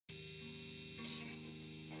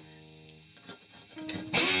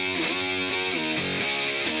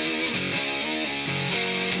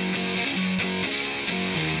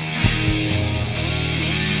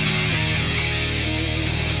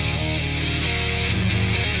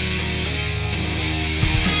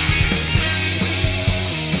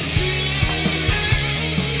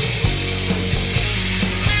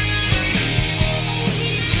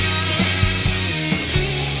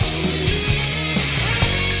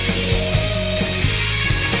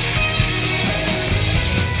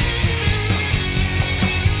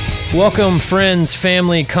Welcome, friends,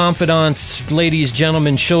 family, confidants, ladies,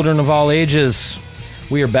 gentlemen, children of all ages.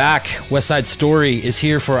 We are back. West Side Story is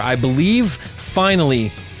here for, I believe,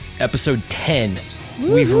 finally, episode 10.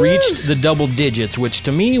 Woo-hoo! We've reached the double digits, which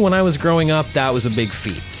to me, when I was growing up, that was a big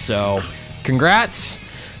feat. So, congrats.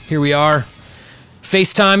 Here we are.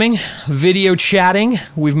 FaceTiming, video chatting.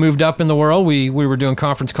 We've moved up in the world. We were doing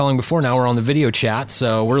conference calling before. Now we're on the video chat,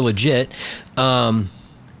 so we're legit. I'm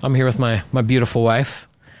here with my beautiful wife.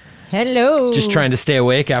 Hello. Just trying to stay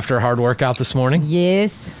awake after a hard workout this morning.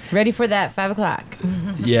 Yes. Ready for that 5 o'clock.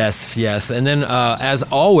 Yes. And then, as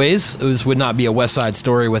always, this would not be a West Side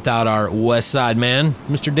Story without our West Side man,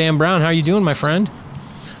 Mr. Dan Brown. How are you doing, my friend?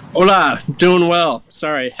 Hola, doing well.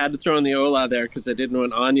 Sorry, had to throw in the hola there because I didn't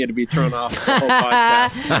want Anya to be thrown off the whole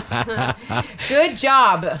podcast. Good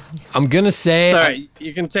job. I'm going to say... Sorry,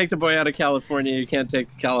 you can take the boy out of California. You can't take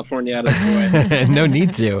the California out of the boy. No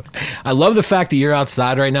need to. I love the fact that you're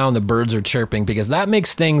outside right now and the birds are chirping because that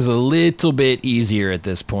makes things a little bit easier at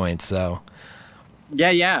this point. So,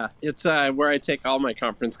 Yeah. It's where I take all my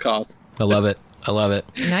conference calls. I love it.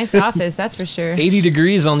 Nice office, that's for sure. 80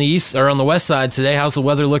 degrees on the east or on the west side today. How's the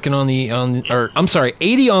weather looking on 80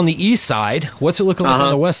 on the east side. What's it looking like on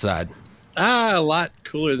the west side? A lot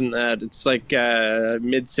cooler than that. It's like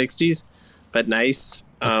mid 60s, but nice.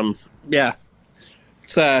 Yeah.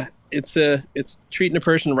 It's treating a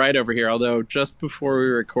person right over here. Although just before we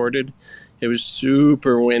recorded, it was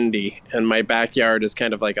super windy, and my backyard is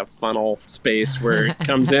kind of like a funnel space where it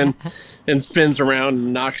comes in and spins around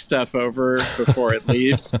and knocks stuff over before it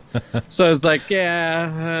leaves. So I was like,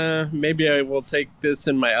 maybe I will take this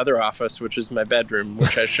in my other office, which is my bedroom,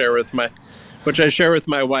 which I share with my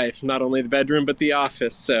wife. Not only the bedroom, but the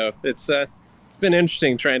office. So it's been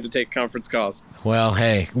interesting trying to take conference calls. Well,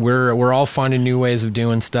 hey, we're all finding new ways of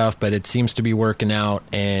doing stuff, but it seems to be working out,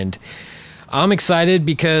 and I'm excited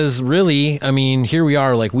because really, I mean, here we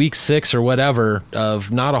are like week 6 or whatever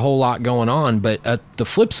of not a whole lot going on. But at the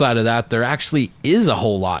flip side of that, there actually is a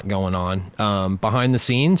whole lot going on behind the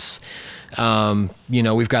scenes. We've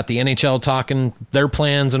got the NHL talking their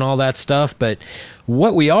plans and all that stuff. But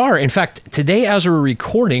what we are, in fact, today as we're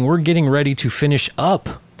recording, we're getting ready to finish up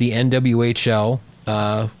the NWHL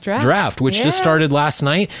draft, which just started last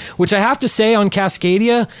night, which I have to say on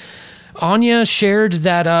Cascadia, Anya shared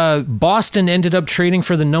that Boston ended up trading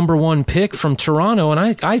for the number 1 pick from Toronto,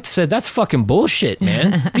 and I said that's fucking bullshit,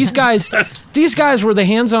 man. These guys were the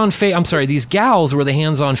hands-on these gals were the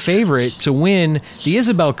hands-on favorite to win the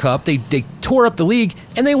Isabel Cup. They tore up the league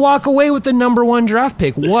and they walk away with the number 1 draft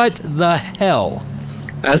pick. What the hell?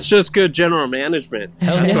 That's just good general management.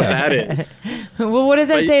 That's what that is. Well, what does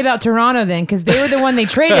that say about Toronto then? Because they were the one they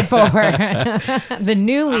traded for. The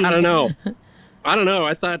new league. I don't know.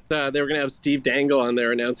 I thought they were going to have Steve Dangle on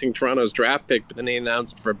there announcing Toronto's draft pick, but then he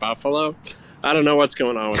announced for Buffalo. I don't know what's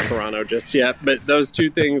going on with Toronto just yet, but those two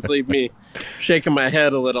things leave me shaking my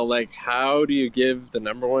head a little like, how do you give the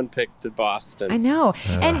number 1 pick to Boston? I know.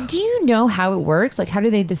 And do you know how it works? Like, how do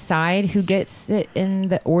they decide who gets it in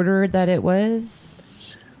the order that it was?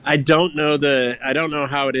 I don't know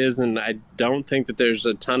how it is, and I don't think that there's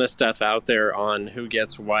a ton of stuff out there on who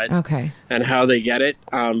gets what and how they get it.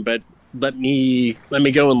 But let me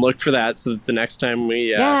go and look for that so that the next time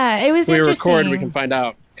we record, we can find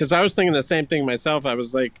out. Because I was thinking the same thing myself. I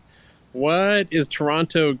was like, what is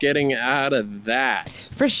Toronto getting out of that?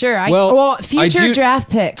 For sure. Future draft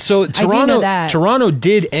picks. So Toronto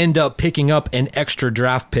did end up picking up an extra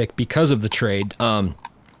draft pick because of the trade.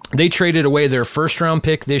 They traded away their first-round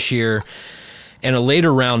pick this year and a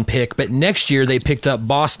later-round pick, but next year they picked up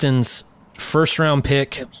Boston's first-round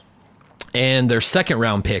pick and their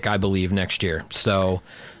second-round pick, I believe, next year. So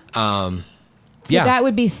that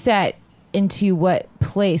would be set into what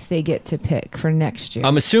place they get to pick for next year.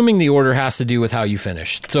 I'm assuming the order has to do with how you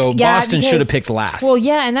finished. So Boston should have picked last. Well,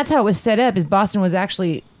 yeah, and that's how it was set up, is Boston was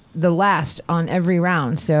actually the last on every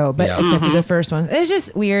round, except for the first one. It was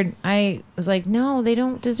just weird. I was like, no, they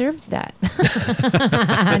don't deserve that.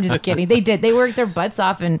 I'm just kidding. They did. They worked their butts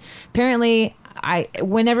off, and apparently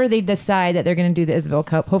whenever they decide that they're going to do the Isabel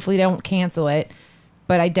Cup, hopefully they don't cancel it,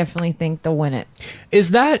 but I definitely think they'll win it.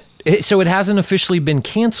 Is that so? It hasn't officially been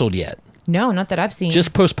canceled yet? No, not that I've seen.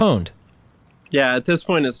 Just postponed. Yeah, at this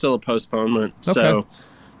point it's still a postponement. Okay. So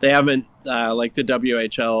they haven't like the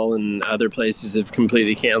WHL and other places have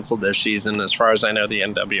completely canceled their season. As far as I know, the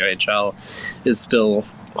NWHL is still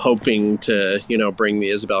hoping to, bring the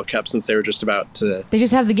Isabel Cup since they were just about to. They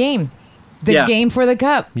just have the game. The game for the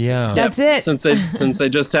cup. Yeah. That's it. Since they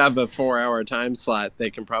just have a 4-hour time slot, they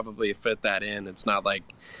can probably fit that in. It's not like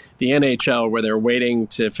the NHL where they're waiting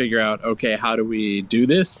to figure out, okay, how do we do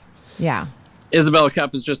this? Yeah. Isabella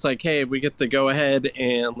Cup is just like, hey, we get to go ahead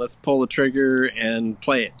and let's pull the trigger and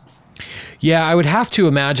play it. Yeah, I would have to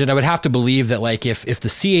imagine, I would have to believe that like if the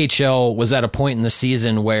CHL was at a point in the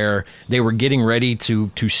season where they were getting ready to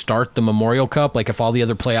start the Memorial Cup, like if all the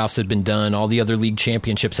other playoffs had been done, all the other league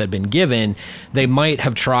championships had been given, they might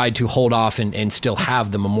have tried to hold off and still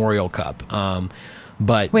have the Memorial Cup.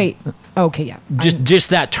 But wait, okay, yeah, just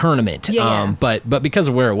that tournament. Yeah. But because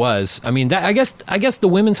of where it was, I mean, that I guess the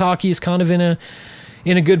women's hockey is kind of in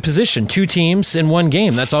a good position. 2 teams in 1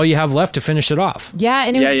 game. That's all you have left to finish it off. Yeah,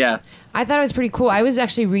 and yeah. I thought it was pretty cool. I was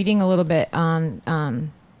actually reading a little bit on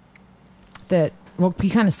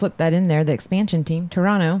we kind of slipped that in there, the expansion team,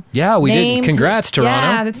 Toronto. Yeah, we did. Congrats, Toronto.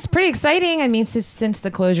 Yeah, that's pretty exciting. I mean, since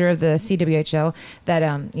the closure of the CWHL,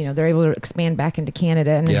 that they're able to expand back into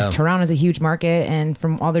Canada, and Toronto's a huge market. And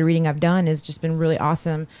from all the reading I've done, it's just been really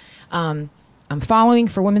awesome. I'm following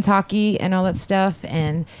for women's hockey and all that stuff,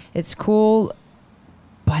 and it's cool.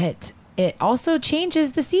 But it also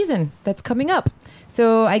changes the season that's coming up.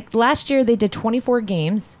 So last year they did 24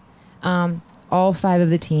 games. All 5 of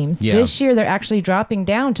the teams. Yeah. This year, they're actually dropping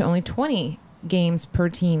down to only 20 games per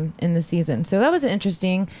team in the season. So that was an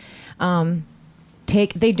interesting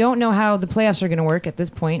take. They don't know how the playoffs are going to work at this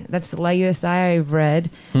point. That's the latest I've read.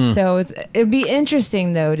 So it'd be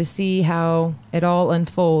interesting, though, to see how it all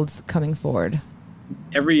unfolds coming forward.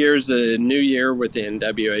 Every year's a new year with the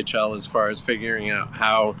NWHL as far as figuring out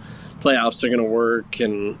how playoffs are going to work,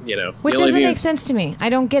 and which doesn't make sense to me. I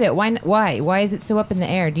don't get it. Why is it so up in the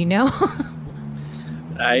air? Do you know?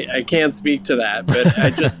 I can't speak to that, but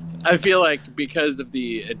I feel like because of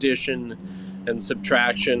the addition and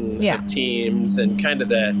subtraction of teams and kind of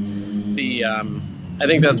the I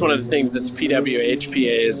think that's one of the things that the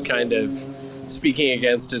PWHPA is kind of speaking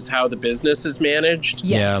against, is how the business is managed.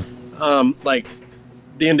 Yes. Like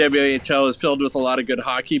the NWHL is filled with a lot of good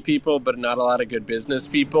hockey people, but not a lot of good business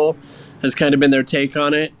people, has kind of been their take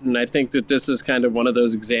on it. And I think that this is kind of one of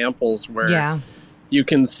those examples where you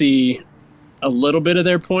can see a little bit of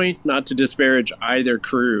their point, not to disparage either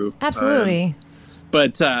crew. Absolutely.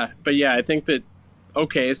 But yeah, I think that,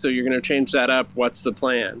 okay, so you're going to change that up. What's the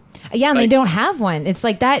plan? Yeah, and they don't have one. It's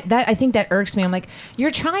like that I think that irks me. I'm like,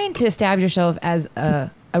 you're trying to establish yourself as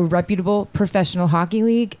a reputable professional hockey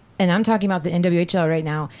league, and I'm talking about the NWHL right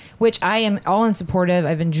now, which I am all in support of.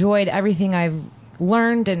 I've enjoyed everything I've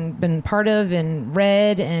learned and been part of and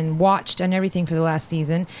read and watched and everything for the last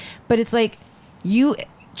season. But it's like, you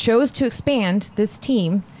chose to expand this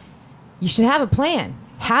team. You should have a plan.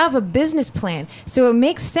 Have a business plan. So it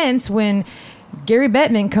makes sense when Gary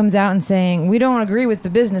Bettman comes out and saying, we don't agree with the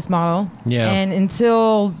business model. Yeah. And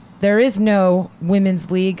until there is no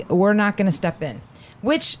women's league, we're not going to step in,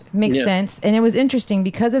 which makes sense. And it was interesting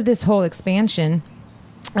because of this whole expansion.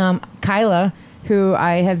 Kyla, who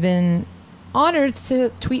I have been honored to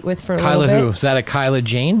tweet with for a little bit. Kyla who? Is that a Kyla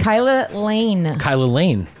Jane? Kyla Lane. Kyla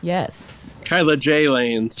Lane. Yes. Kyla J.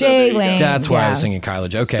 Lane. So J. Lane. That's why I was thinking Kyla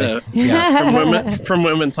J. Okay. So, from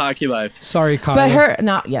Women's Hockey Life. Sorry, Kyla.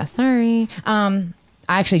 But sorry. I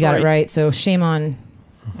actually got it right, so shame on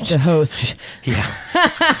the host. Yeah.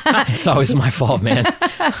 It's always my fault, man.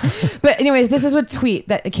 But anyways, this is what tweet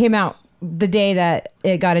that came out the day that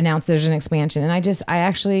it got announced there's an expansion. And I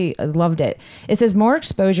actually loved it. It says, more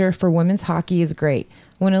exposure for women's hockey is great.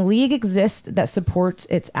 When a league exists that supports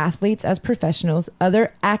its athletes as professionals,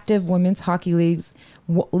 other active women's hockey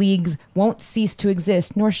leagues won't cease to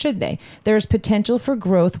exist, nor should they. There is potential for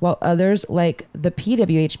growth while others, like the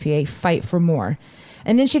PWHPA, fight for more.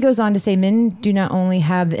 And then she goes on to say, men do not only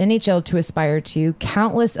have the NHL to aspire to,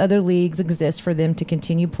 countless other leagues exist for them to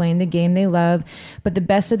continue playing the game they love, but the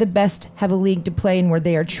best of the best have a league to play in where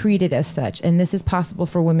they are treated as such. And this is possible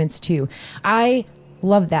for women's too. I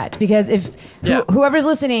love that, because if whoever's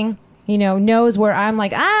listening, knows where I'm like,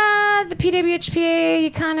 the PWHPA, you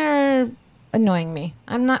kind of are annoying me.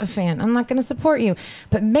 I'm not a fan. I'm not going to support you.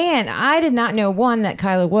 But man, I did not know, one, that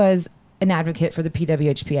Kyla was an advocate for the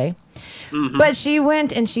PWHPA. Mm-hmm. But she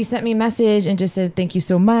went and she sent me a message and just said, thank you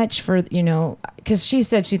so much for, because she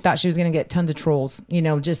said she thought she was going to get tons of trolls,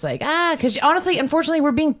 just like, because honestly, unfortunately,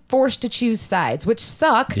 we're being forced to choose sides, which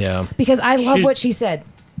suck. Yeah. Because I love what she said.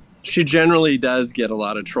 She generally does get a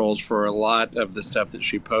lot of trolls for a lot of the stuff that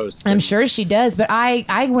she posts. I'm sure she does, but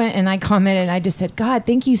I went and I commented and I just said, God,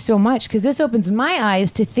 thank you so much, because this opens my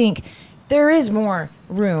eyes to think there is more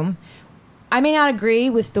room. I may not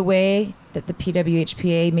agree with the way that the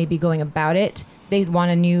PWHPA may be going about it. They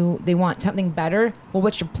want something better. Well,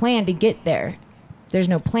 what's your plan to get there? There's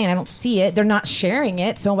no plan. I don't see it. They're not sharing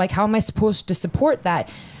it. So how am I supposed to support that?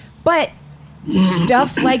 But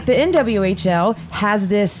stuff like the NWHL has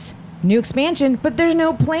this new expansion, but there's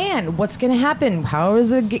no plan. What's going to happen? How is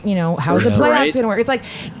the playoffs Right. going to work? It's like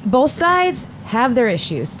both sides have their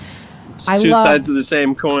issues. It's two sides of the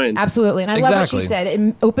same coin. Absolutely. And I love what she said.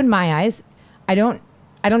 It opened my eyes. I don't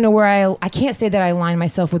know where I can't say that I align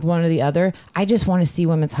myself with one or the other. I just want to see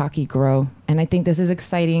women's hockey grow. And I think this is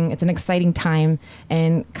exciting. It's an exciting time.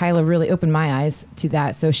 And Kyla really opened my eyes to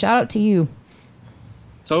that. So shout out to you.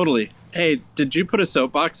 Totally. Hey, did you put a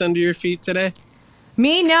soapbox under your feet today?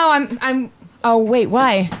 Me? No, I'm oh wait,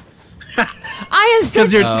 why? I am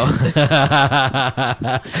such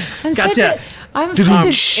I'm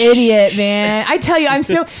such an idiot, man. I tell you,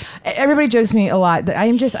 everybody jokes me a lot that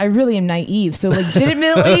I really am naive. So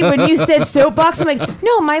legitimately, when you said soapbox, I'm like,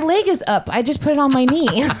 no, my leg is up. I just put it on my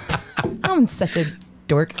knee. I'm such a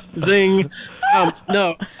dork. Zing.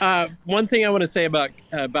 No, one thing I want to say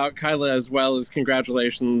about Kyla as well is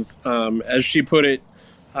congratulations. As she put it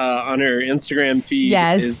on her Instagram feed,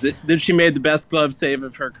 is that she made the best glove save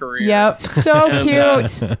of her career. Yep, so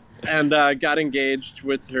cute. And got engaged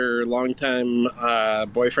with her longtime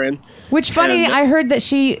boyfriend. Which funny, I heard that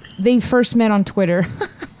they first met on Twitter.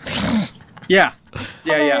 Yeah.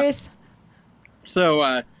 Hilarious.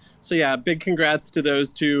 So yeah, big congrats to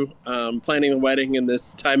those two. Planning the wedding in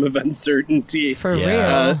this time of uncertainty for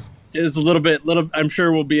real is a little. I'm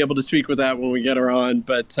sure we'll be able to speak with that when we get her on.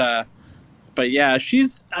 But yeah,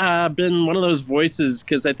 she's been one of those voices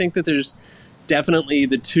because I think that there's definitely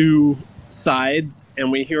the two sides, and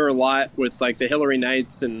we hear a lot with like the Hillary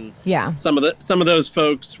Knights and some of those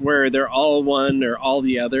folks where they're all one or all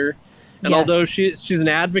the other. And although she's an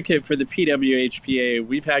advocate for the PWHPA,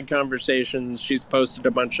 we've had conversations. She's posted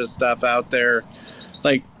a bunch of stuff out there.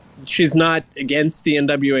 Like, she's not against the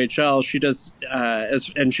NWHL. She does,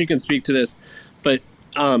 and she can speak to this. But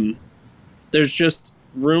there's just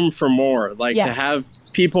room for more. Like, to have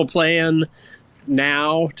people playing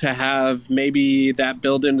now, to have maybe that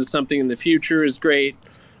build into something in the future is great.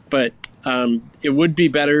 But it would be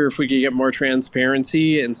better if we could get more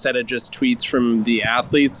transparency instead of just tweets from the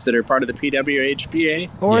athletes that are part of the PWHPA.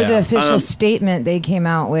 Or the official statement they came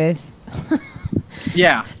out with.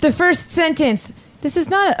 The first sentence, this is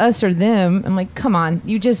not us or them. I'm like, come on,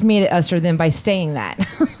 you just made it us or them by saying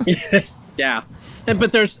that. Yeah.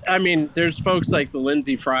 But there's folks like the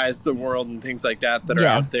Lindsay Fries of the world and things like that are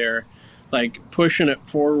out there like pushing it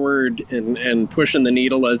forward and pushing the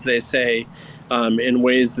needle, as they say, in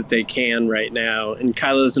ways that they can right now. And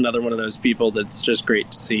Kyla's another one of those people that's just great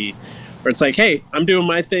to see, where it's like, hey, I'm doing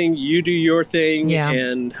my thing, you do your thing,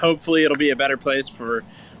 and hopefully it'll be a better place for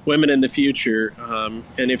women in the future.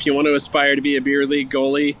 And if you want to aspire to be a beer league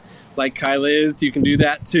goalie like Kyla is, you can do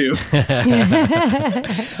that too.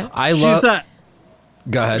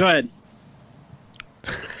 Go ahead.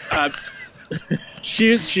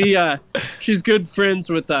 She's good friends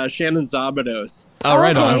with Shannon Zabados. Oh,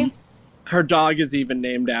 right on. Her dog is even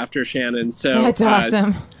named after Shannon. So that's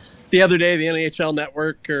awesome. The other day, the NHL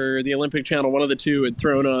Network or the Olympic Channel, one of the two, had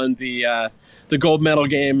thrown on the gold medal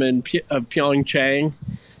game of Pyeongchang,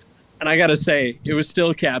 and I got to say, it was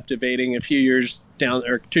still captivating. 2 years down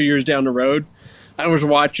the road, I was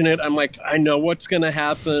watching it. I'm like, I know what's going to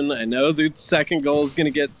happen. I know the second goal is going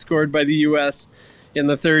to get scored by the U.S. in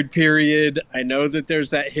the third period. I know that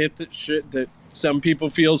there's that hit that some people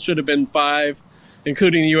feel should have been 5,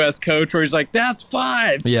 including the U.S. coach, where he's like, that's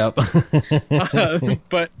 5. Yep.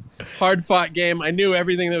 But hard-fought game. I knew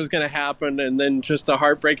everything that was going to happen, and then just the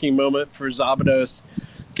heartbreaking moment for Zabados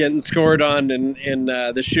getting scored on in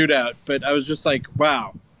the shootout. But I was just like,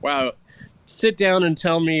 wow. Sit down and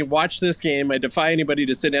tell me, watch this game. I defy anybody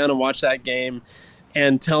to sit down and watch that game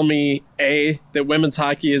and tell me, A, that women's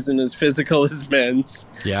hockey isn't as physical as men's.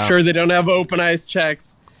 Yeah. Sure, they don't have open ice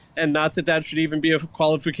checks, and not that should even be a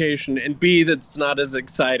qualification, and B, that's not as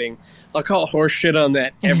exciting. I'll call horse shit on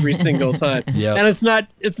that every single time. Yep. And it's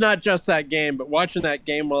not just that game, but watching that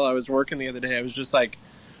game while I was working the other day, I was just like,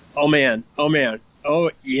 oh man,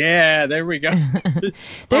 oh yeah, there we go.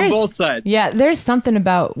 On both sides. Yeah, there's something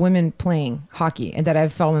about women playing hockey that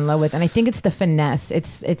I've fallen in love with, and I think it's the finesse.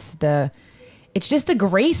 It's just the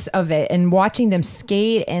grace of it, and watching them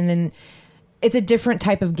skate, and then it's a different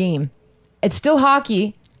type of game. It's still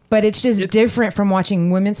hockey, but it's just different from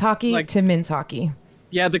watching women's hockey to men's hockey.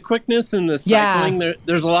 Yeah, the quickness and the cycling.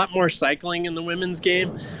 There's a lot more cycling in the women's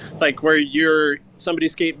game, like where you're somebody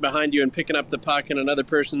skating behind you and picking up the puck, and another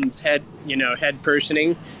person's head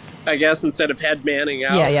personing, I guess, instead of head manning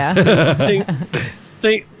out.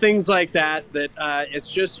 Things like that. It's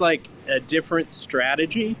just like a different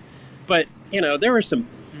strategy. But there were some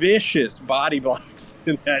vicious body blocks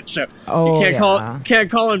in that show. You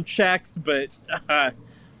can't call them checks, but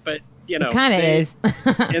but you know, it kind of is.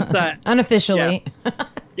 It's unofficially.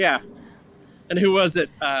 Yeah. And who was it?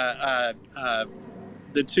 The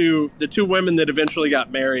two women that eventually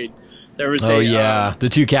got married. There was the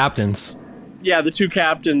two captains. Yeah, the two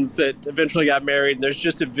captains that eventually got married. And there's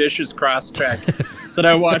just a vicious cross check that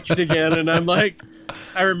I watched again, and I'm like,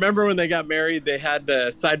 I remember when they got married, they had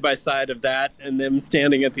side by side of that and them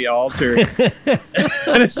standing at the altar, and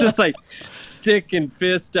it's just like stick and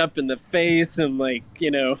fist up in the face, and like,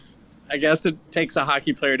 you know, I guess it takes a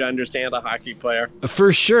hockey player to understand a hockey player.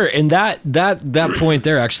 For sure. And that point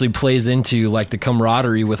there actually plays into like the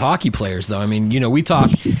camaraderie with hockey players, though. I mean, you know, we've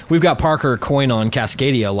got Parker Coyne on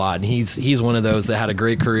Cascadia a lot, and he's one of those that had a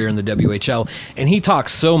great career in the WHL. And he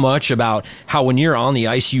talks so much about how when you're on the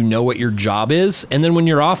ice, you know what your job is. And then when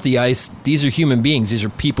you're off the ice, these are human beings. These are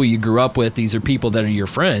people you grew up with. These are people that are your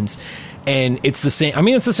friends. And it's the same. I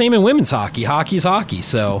mean, it's the same in women's hockey. Hockey's hockey.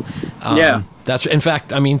 So, yeah. That's, in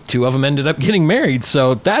fact, I mean, two of them ended up getting married.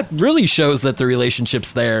 So that really shows that the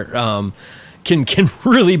relationships there can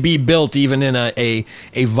really be built even in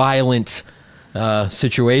a violent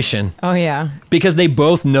situation. Oh, yeah. Because they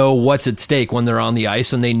both know what's at stake when they're on the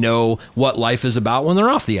ice, and they know what life is about when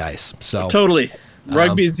they're off the ice. So totally.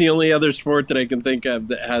 Rugby's the only other sport that I can think of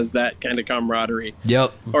that has that kind of camaraderie.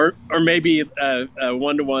 Yep. Or maybe a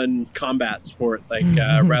one-to-one combat sport like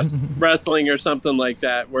wrestling or something like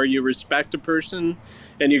that, where you respect a person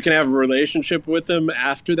and you can have a relationship with them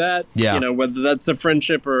after that. Yeah. You know, whether that's a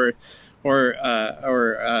friendship or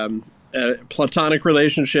a platonic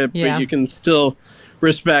relationship, but you can still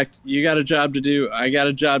respect. You got a job to do. I got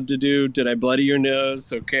a job to do. Did I bloody your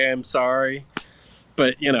nose? Okay, I'm sorry.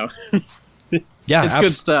 But, you know... Yeah, it's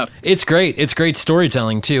good stuff. It's great. It's great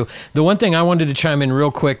storytelling, too. The one thing I wanted to chime in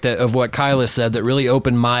real quick of what Kyla said that really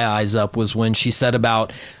opened my eyes up was when she said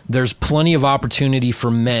about there's plenty of opportunity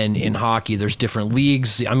for men in hockey. There's different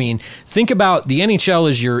leagues. I mean, think about the NHL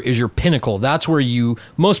is your pinnacle. That's where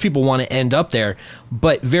most people want to end up there,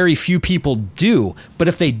 but very few people do. But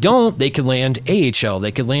if they don't, they could land AHL,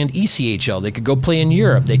 they could land ECHL, they could go play in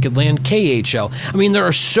Europe, they could land KHL. I mean, there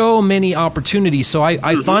are so many opportunities. So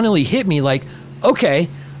I finally hit me like, okay,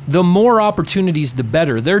 the more opportunities, the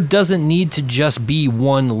better. There doesn't need to just be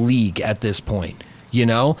one league at this point, you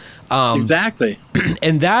know? Exactly.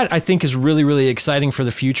 And that, I think, is really, really exciting for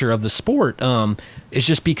the future of the sport. It's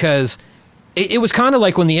just because it was kind of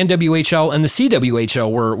like when the NWHL and the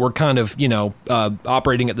CWHL were kind of, you know,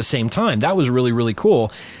 operating at the same time. That was really, really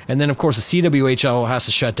cool. And then, of course, the CWHL has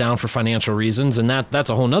to shut down for financial reasons, and that's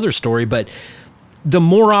a whole nother story. But the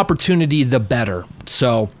more opportunity, the better.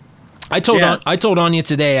 So... I told Anya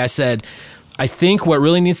today, I said, I think what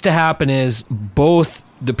really needs to happen is both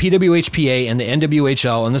the PWHPA and the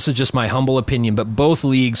NWHL, and this is just my humble opinion, but both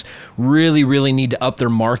leagues really, really need to up their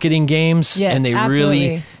marketing games. Yes, and they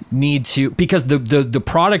really need to, because the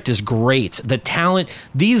product is great. The talent,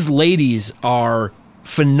 these ladies are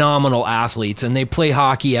phenomenal athletes, and they play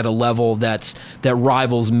hockey at a level that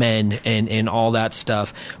rivals men and all that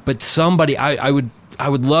stuff. But somebody, I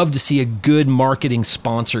would love to see a good marketing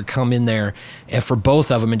sponsor come in there and for both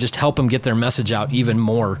of them and just help them get their message out even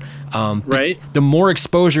more. Right. The more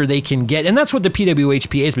exposure they can get, and that's what the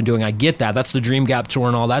PWHPA has been doing. I get that. That's the Dream Gap Tour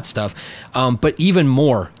and all that stuff. But even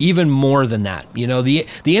more than that. You know, the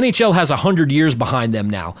NHL has 100 years behind them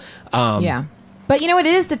now. Yeah. But you know what?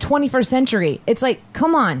 It is the 21st century. It's like,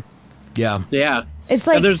 come on. Yeah. Yeah. It's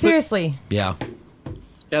like, seriously. Yeah.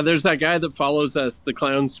 Yeah, there's that guy that follows us, The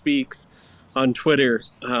Clown Speaks, on Twitter,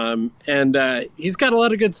 and he's got a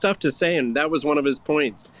lot of good stuff to say, and that was one of his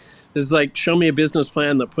points. Is like, show me a business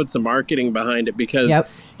plan that puts some marketing behind it, because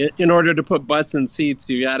in order to put butts in seats,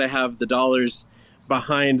 you got to have the dollars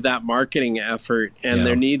behind that marketing effort, and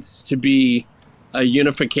there needs to be a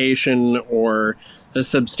unification or a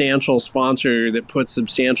substantial sponsor that puts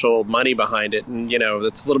substantial money behind it. And, you know,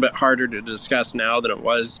 it's a little bit harder to discuss now than it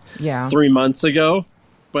was 3 months ago,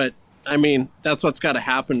 but I mean, that's what's got to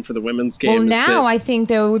happen for the women's game. Well, now I think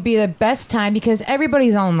that would be the best time because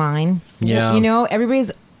everybody's online. Yeah. You know, everybody's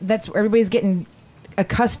getting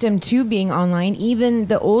accustomed to being online. Even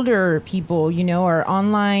the older people, you know, are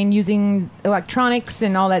online using electronics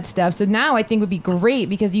and all that stuff. So now I think would be great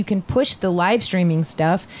because you can push the live streaming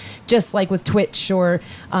stuff just like with Twitch or,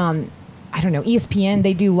 I don't know, ESPN.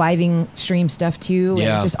 They do living stream stuff too.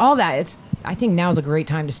 Yeah. And just all that. I think now is a great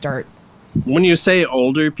time to start. When you say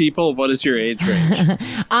older people, what is your age range?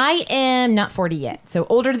 I am not 40 yet, so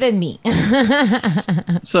older than me.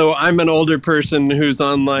 So I'm an older person who's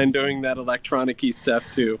online doing that electronic-y stuff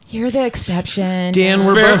too. You're the exception. Dan,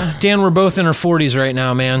 we're both in our 40s right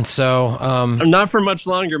now, man. So I'm not for much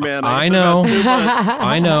longer, man. I know.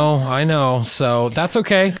 I know. So that's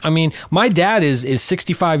okay. I mean, my dad is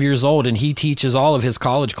 65 years old, and he teaches all of his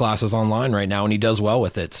college classes online right now, and he does well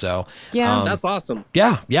with it. So yeah, that's awesome.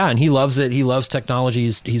 Yeah, and he loves it. He loves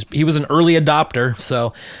technology. He was an early adopter.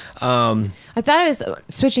 So I thought I was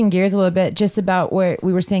switching gears a little bit just about what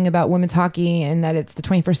we were saying about women's hockey and that it's the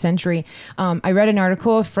 21st century. I read an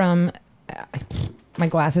article from, my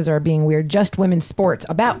glasses are being weird, Just Women's Sports,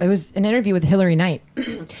 it was an interview with Hillary Knight.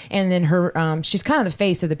 And then she's kind of the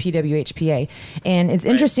face of the PWHPA. And it's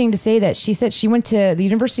interesting to say that she said she went to the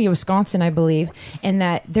University of Wisconsin, I believe, and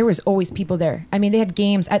that there was always people there. I mean, they had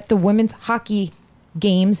games at the women's hockey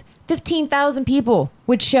games. 15,000 people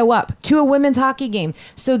would show up to a women's hockey game.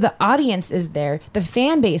 So the audience is there. The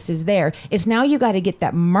fan base is there. It's now you got to get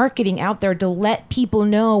that marketing out there to let people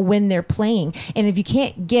know when they're playing. And if you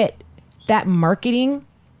can't get that marketing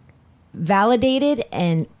validated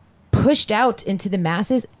and pushed out into the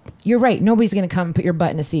masses, you're right. Nobody's going to come and put your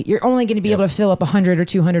butt in a seat. You're only going to be able to fill up 100 or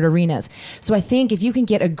 200 arenas. So I think if you can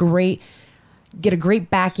get a great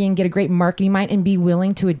backing, get a great marketing mind, and be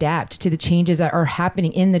willing to adapt to the changes that are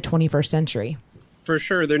happening in the 21st century. For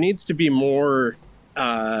sure. There needs to be more,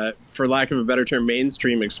 for lack of a better term,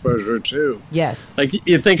 mainstream exposure too. Yes. Like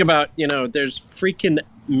you think about, there's freaking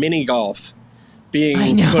mini golf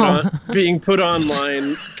being put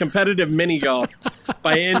online, competitive mini golf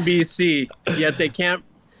by NBC, yet they can't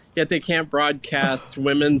broadcast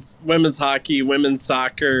women's hockey, women's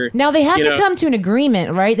soccer. Now they have to come to an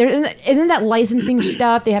agreement, right? Isn't that licensing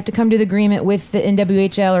stuff? They have to come to the agreement with the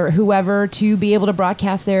NWHL or whoever to be able to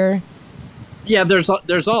broadcast their. Yeah, there's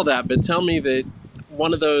all that, but tell me that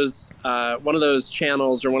one of those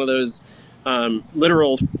channels or one of those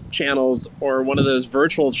literal channels or one of those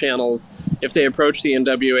virtual channels, if they approach the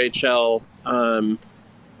NWHL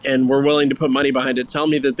and we're willing to put money behind it, tell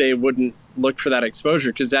me that they wouldn't look for that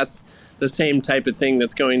exposure, because that's the same type of thing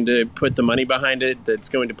that's going to put the money behind it, that's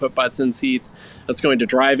going to put butts in seats, that's going to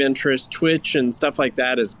drive interest. Twitch and stuff like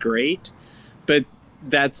that is great, but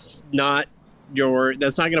that's not going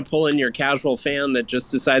to pull in your casual fan that just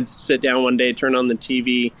decides to sit down one day, turn on the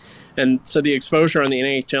TV. And so the exposure on the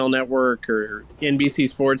NHL network or NBC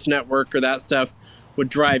Sports Network or that stuff would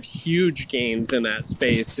drive huge gains in that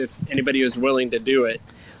space if anybody was willing to do it.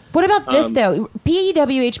 What about this, though?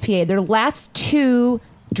 PWHPA, their last two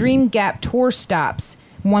Dream Gap tour stops,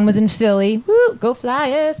 one was in Philly, woo, go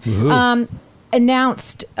Flyers,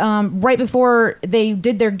 announced right before they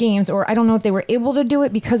did their games, or I don't know if they were able to do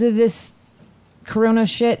it because of this Corona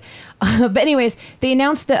shit. But anyways, they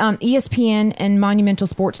announced the ESPN and Monumental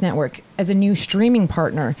Sports Network as a new streaming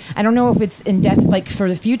partner. I don't know if it's like for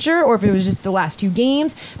the future or if it was just the last two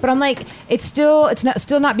games, but I'm like, it's still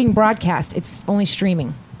not being broadcast. It's only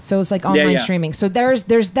streaming. So it's like online streaming. So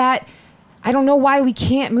there's that. I don't know why we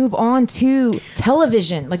can't move on to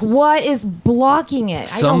television. Like, what is blocking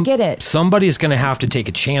it? I don't get it. Somebody's going to have to take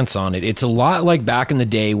a chance on it. It's a lot like back in the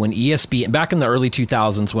day when back in the early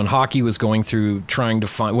 2000s, when hockey was going through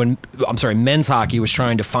men's hockey was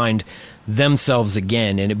trying to find themselves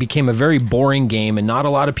again, and it became a very boring game, and not a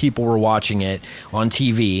lot of people were watching it on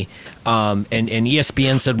TV. And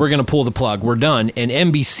ESPN said, we're going to pull the plug. We're done. And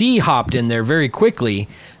NBC hopped in there very quickly.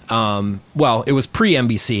 It was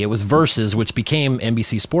pre-NBC. It was Versus, which became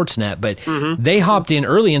NBC Sportsnet. But they hopped in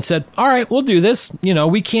early and said, all right, we'll do this.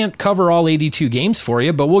 We can't cover all 82 games for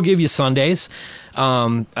you, but we'll give you Sundays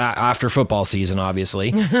after football season,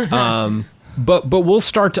 obviously. But we'll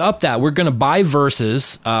start to up that. We're going to buy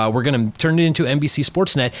Versus. We're going to turn it into NBC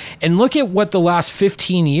Sportsnet. And look at what the last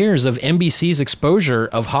 15 years of NBC's exposure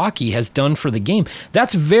of hockey has done for the game.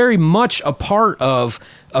 That's very much a part of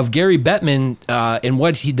Gary Bettman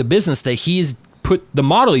and the business that the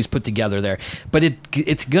model he's put together there. But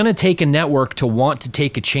it's going to take a network to want to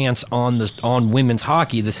take a chance on women's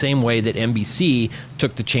hockey the same way that NBC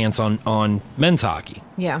took the chance on men's hockey.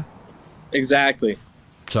 Yeah. Exactly.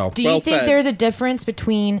 So, do you think there's a difference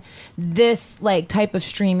between this type of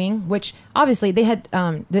streaming, which obviously they had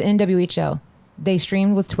the NWHL, they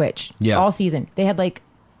streamed with Twitch all season. They had an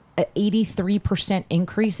 83%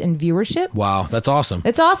 increase in viewership. Wow, that's awesome.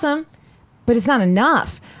 It's awesome, but it's not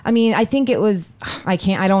enough. I mean, I think it was, I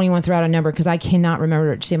don't even want to throw out a number because I cannot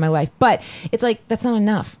remember to save my life, but it's that's not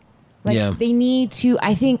enough. They need to,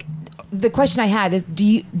 I think the question I have is,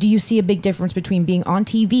 do you see a big difference between being on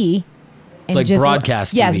TV and like just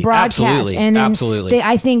broadcast yes, TV. broadcast. Absolutely, And then absolutely.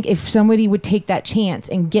 I think if somebody would take that chance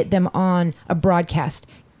and get them on a broadcast,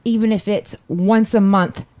 even if it's once a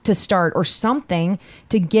month to start or something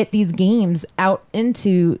to get these games out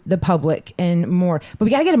into the public and more. But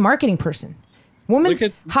we got to get a marketing person. Women's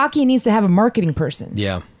hockey needs to have a marketing person.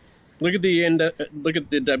 Yeah. Look at the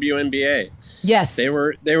WNBA. Yes. They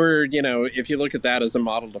were, if you look at that as a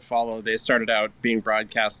model to follow, they started out being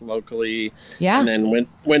broadcast locally. Yeah. And then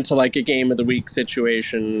went to like a game of the week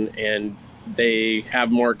situation, and they have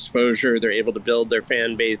more exposure. They're able to build their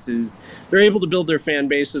fan bases. They're able to build their fan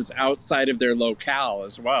bases outside of their locale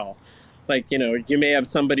as well. Like, you may have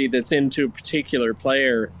somebody that's into a particular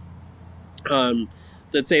player,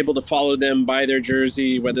 that's able to follow them, buy their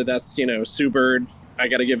jersey, whether that's, Sue Bird. I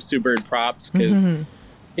got to give Sue Bird props because,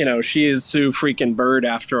 she is Sue freaking Bird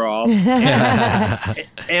after all.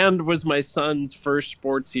 And was my son's first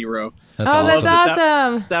sports hero. That's awesome. That's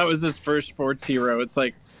awesome. That was his first sports hero. It's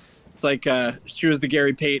like she was the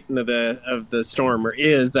Gary Payton of the Storm, or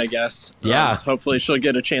is, I guess. Yeah. Hopefully she'll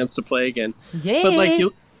get a chance to play again. Yay. But like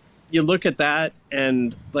you look at that,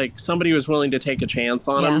 and like somebody was willing to take a chance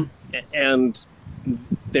on him, and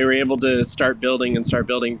they were able to start building.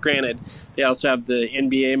 Granted, they also have the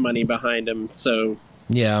NBA money behind them, so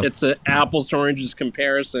it's an apples to oranges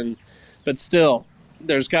comparison. But still,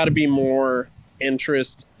 there's got to be more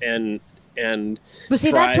interest and. But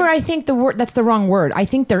see, that's where I think that's the wrong word. I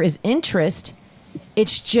think there is interest.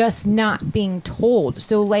 It's just not being told.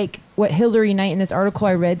 So like what Hillary Knight in this article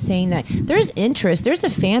I read saying that there's interest, there's a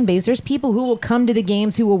fan base, there's people who will come to the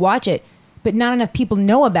games, who will watch it, but not enough people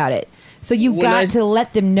know about it. So you've got to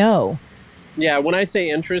let them know. Yeah, when I say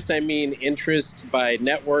interest, I mean interest by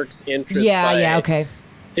networks, interest by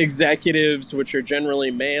executives, which are generally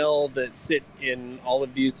male, that sit in all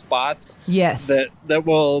of these spots. Yes. That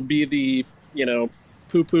will be the,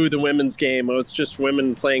 poo-poo the women's game. Oh, it's just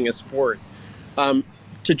women playing a sport.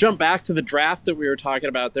 To jump back to the draft that we were talking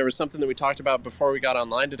about, there was something that we talked about before we got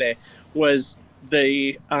online today, was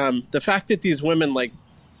the fact that these women, like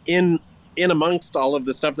in amongst all of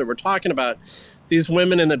the stuff that we're talking about, these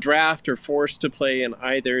women in the draft are forced to play in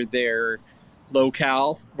either their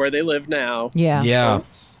locale where they live now,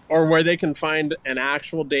 or where they can find an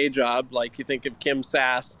actual day job. Like you think of Kim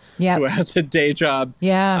Sass, who has a day job,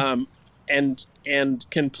 and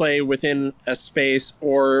can play within a space,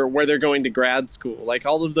 or where they're going to grad school. Like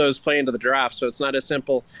all of those play into the draft, so it's not as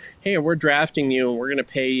simple. Hey, we're drafting you, and we're going to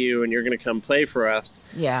pay you, and you're going to come play for us.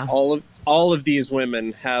 Yeah. All of these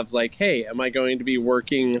women have like, hey, am I going to be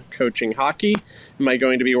working coaching hockey? Am I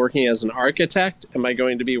going to be working as an architect? Am I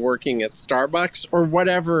going to be working at Starbucks? Or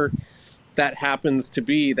whatever that happens to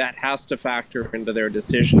be, that has to factor into their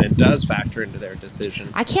decision. It does factor into their decision.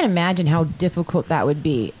 I can't imagine how difficult that would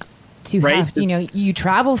be to have, you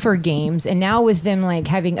travel for games, and now with them like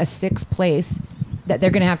having a sixth place that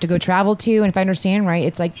they're going to have to go travel to. And if I understand right,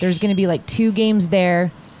 it's like there's going to be like 2 games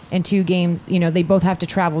there and 2 games, they both have to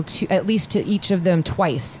travel to at least to each of them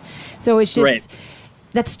twice. So it's just,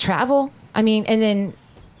 that's travel. I mean, and then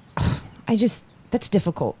that's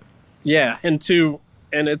difficult. Yeah. And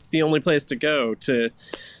it's the only place to go. To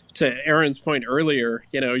Aaron's point earlier,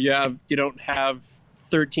 you don't have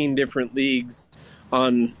 13 different leagues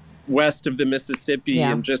on west of the Mississippi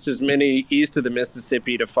and just as many east of the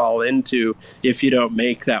Mississippi to fall into if you don't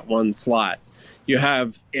make that one slot. You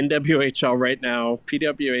have NWHL right now,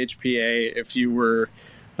 PWHPA, if you were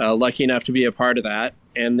lucky enough to be a part of that,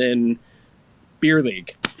 and then Beer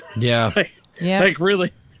League. Yeah. Like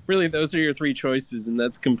really, those are your 3 choices, and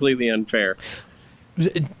that's completely unfair.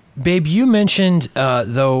 Babe, you mentioned,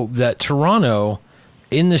 though, that Toronto,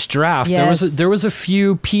 in this draft, there was a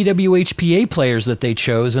few PWHPA players that they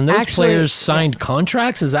chose, and those players signed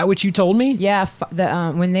contracts. Is that what you told me? Yeah.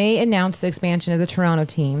 When they announced the expansion of the Toronto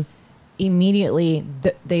team, immediately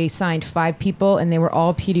they signed 5 people, and they were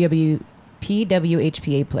all PWHPA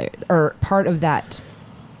players, or part of that.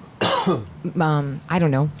 I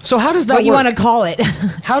don't know. So how does that what work? You want to call it?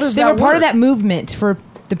 How does they that were part work? of that movement for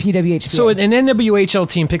the PWHPA. So an NWHL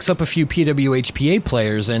team picks up a few PWHPA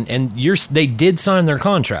players, and they did sign their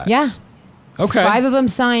contracts. Yeah. Okay. 5 of them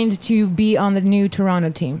signed to be on the new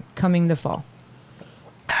Toronto team coming the fall.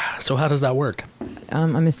 So how does that work?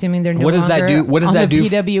 I'm assuming they're no what does longer that do? What does on that the do?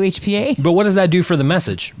 PWHPA. But what does that do for the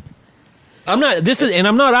message? I'm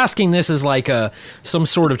not asking this as like some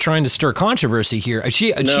sort of trying to stir controversy here.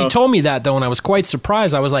 She told me that though, and I was quite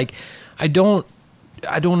surprised. I was like, I don't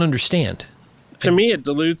understand. To me, it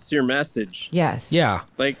dilutes your message. Yes. Yeah.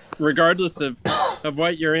 Like regardless of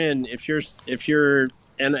what you're in, if you're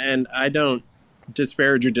and I don't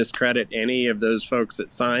disparage or discredit any of those folks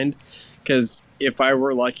that signed. Because if I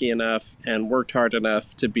were lucky enough and worked hard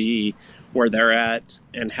enough to be where they're at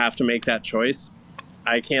and have to make that choice,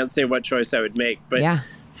 I can't say what choice I would make. But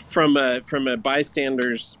from a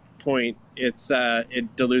bystander's point, it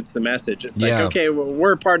dilutes the message. It's like, okay, well,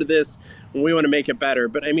 we're a part of this and we want to make it better.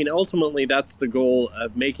 But I mean, ultimately, that's the goal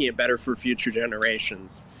of making it better for future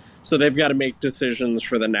generations. So they've got to make decisions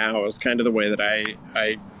for the now is kind of the way that I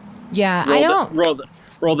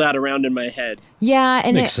roll that around in my head. Yeah,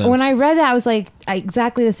 and when I read that, I was like,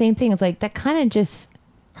 exactly the same thing. It's like, that kind of just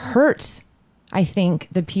hurts, I think,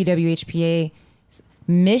 the PWHPA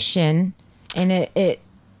mission. And it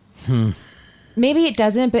maybe it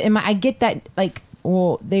doesn't, but I get that, like,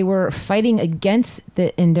 well, they were fighting against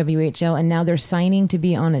the NWHL, and now they're signing to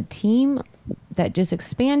be on a team that just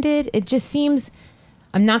expanded. It just seems...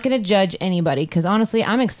 I'm not going to judge anybody because honestly,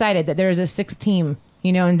 I'm excited that there is a 6th team,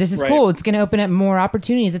 and this is cool. It's going to open up more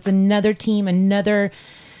opportunities. It's another team,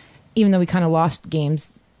 even though we kind of lost games.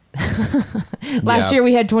 Last year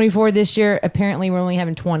we had 24. This year, apparently we're only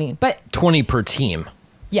having 20, but 20 per team.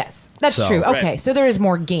 Yes, that's true. Okay. So there is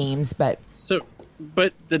more games, but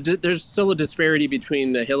there's still a disparity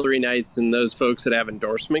between the Hillary Knights and those folks that have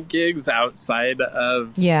endorsement gigs outside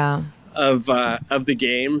of of the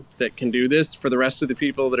game that can do this. For the rest of the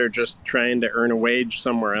people that are just trying to earn a wage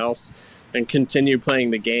somewhere else and continue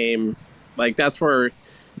playing the game, like, that's where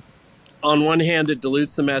on one hand it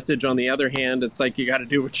dilutes the message, on the other hand it's like you got to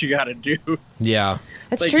do what you got to do.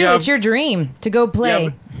 That's true. It's your dream to go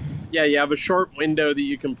play. You have a short window that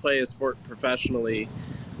you can play a sport professionally.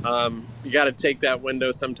 You got to take that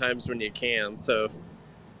window sometimes when you can. So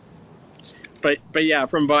but yeah,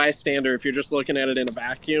 from bystander, if you're just looking at it in a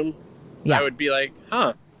vacuum, I would be like,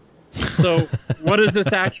 so what does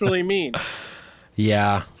this actually mean?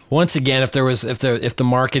 Yeah. Once again, if the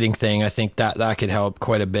marketing thing, I think that could help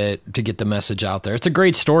quite a bit to get the message out there. It's a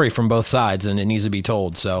great story from both sides, and it needs to be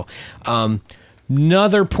told. So,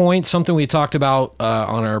 another point, something we talked about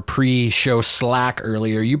on our pre-show Slack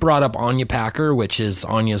earlier. You brought up Anya Packer, which is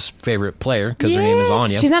Anya's favorite player because her name is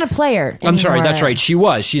Anya. She's not a player anymore. I'm sorry, that's right. She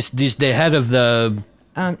was. She's the head of the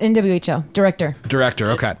NWHL director.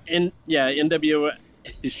 Okay.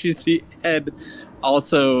 She's the head.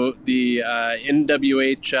 Also, the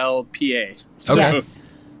NWHL PA. So, yes.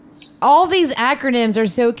 All these acronyms are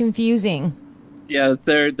so confusing. Yeah,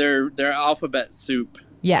 they're alphabet soup.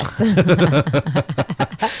 Yes.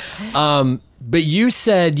 But you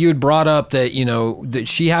said you had brought up that that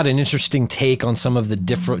she had an interesting take on some of the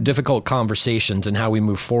difficult conversations and how we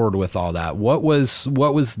move forward with all that. What was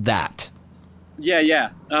that?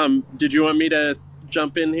 Yeah. Did you want me to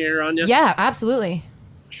jump in here, Anya? Yeah, absolutely.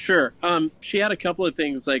 Sure. She had a couple of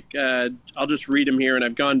things, like, I'll just read them here, and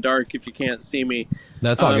I've gone dark if you can't see me.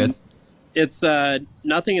 That's all good. It's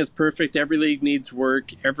nothing is perfect. Every league needs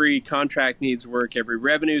work. Every contract needs work. Every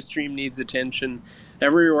revenue stream needs attention.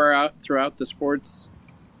 Everywhere out throughout sports,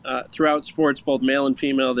 both male and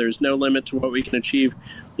female, there's no limit to what we can achieve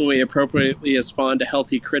when we appropriately respond to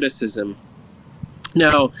healthy criticism.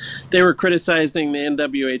 Now, they were criticizing the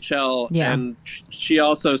NWHL, and she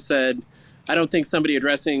also said, I don't think somebody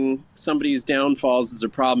addressing somebody's downfalls is a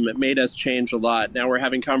problem. It made us change a lot. Now we're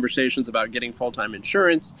having conversations about getting full-time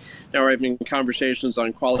insurance. Now we're having conversations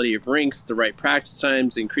on quality of rinks, the right practice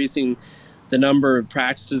times, increasing the number of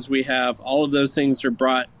practices we have. All of those things are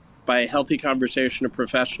brought by a healthy conversation of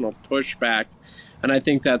professional pushback. And I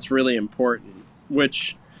think that's really important,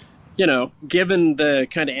 which, given the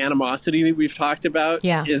kind of animosity that we've talked about,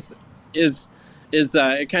 is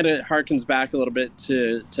it kind of harkens back a little bit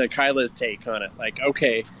to Kyla's take on it. Like,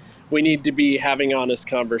 okay, we need to be having honest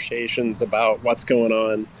conversations about what's going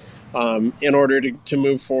on in order to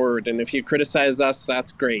move forward. And if you criticize us,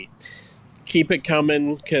 that's great. Keep it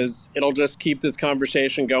coming, because it'll just keep this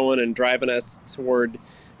conversation going and driving us toward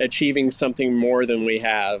achieving something more than we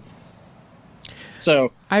have.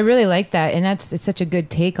 So I really like that. And it's such a good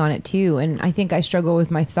take on it too. And I think I struggle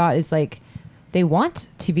with my thought is like, they want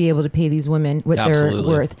to be able to pay these women what they're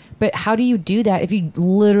worth. But how do you do that if you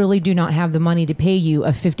literally do not have the money to pay you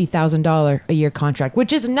a $50,000 a year contract,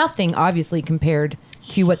 which is nothing, obviously, compared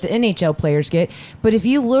to what the NHL players get. But if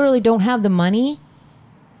you literally don't have the money,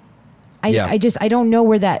 I don't know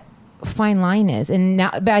where that fine line is. And now,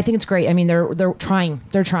 but I think it's great. I mean, they're trying.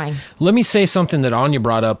 They're trying. Let me say something that Anya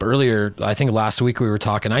brought up earlier. I think last week we were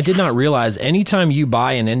talking. I did not realize anytime you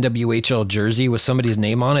buy an NWHL jersey with somebody's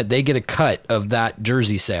name on it, they get a cut of that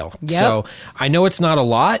jersey sale. Yep. So I know it's not a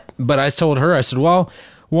lot, but I told her, I said, well,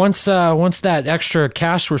 once that extra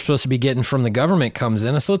cash we're supposed to be getting from the government comes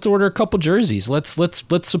in, so let's order a couple jerseys. Let's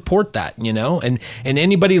support that, you know. And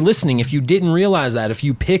anybody listening, if you didn't realize that, if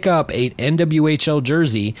you pick up a NWHL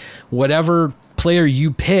jersey, whatever player you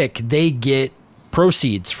pick, they get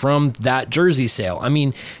proceeds from that jersey sale. I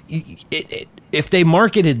mean, if they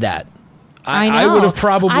marketed that, I would have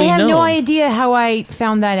probably known. I have no idea how I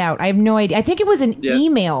found that out. I have no idea. I think it was an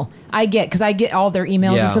email I get, because I get all their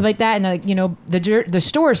emails and stuff like that. And like, you know, the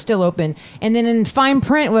store is still open. And then in fine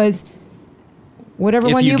print was whatever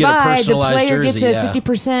one you buy, the player gets a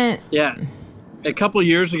 50%. Yeah. A couple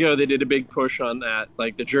years ago, they did a big push on that,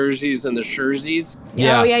 like the jerseys and the shirzies.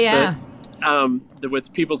 Yeah. Oh, yeah.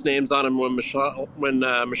 With people's names on them. When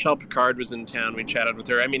Michelle Picard was in town, we chatted with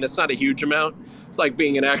her. I mean, it's not a huge amount. It's like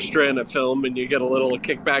being an extra in a film, and you get a little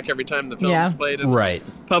kickback every time the film is played in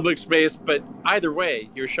public space. But either way,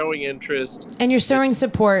 you're showing interest. And you're showing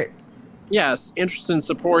support. Yes, interest and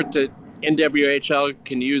support that NWHL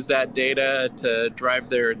can use that data to drive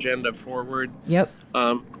their agenda forward. Yep.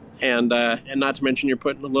 And not to mention, you're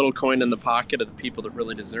putting a little coin in the pocket of the people that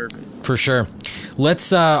really deserve it. For sure.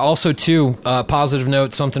 Let's also, too, positive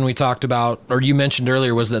note, something we talked about, or you mentioned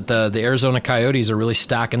earlier, was that the Arizona Coyotes are really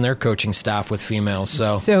stacking their coaching staff with females.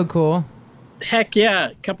 So cool. Heck yeah.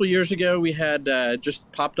 A couple years ago, we had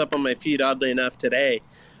just popped up on my feed, oddly enough, today.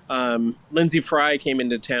 Lindsay Fry came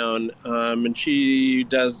into town, and she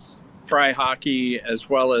does fry hockey as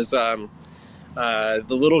well as the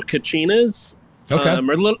Little Kachinas. Okay.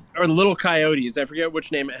 Or Little Coyotes. I forget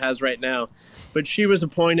which name it has right now. But she was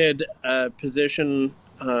appointed a position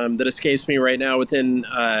that escapes me right now within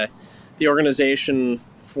the organization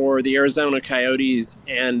for the Arizona Coyotes.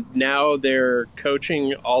 And now they're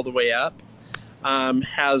coaching all the way up.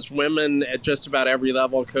 Has women at just about every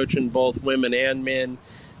level, coaching both women and men,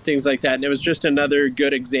 things like that. And it was just another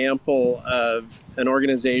good example of an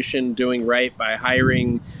organization doing right by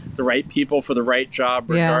hiring the right people for the right job,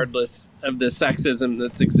 regardless of the sexism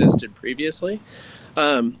that's existed previously.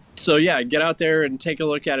 So yeah, get out there and take a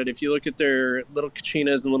look at it. If you look at their Little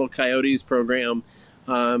Kachinas and Little Coyotes program,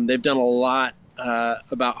 they've done a lot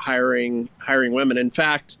about hiring women. In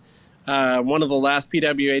fact, one of the last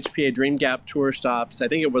PWHPA Dream Gap tour stops, I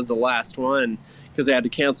think it was the last one because they had to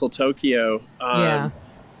cancel Tokyo,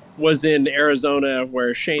 was in Arizona,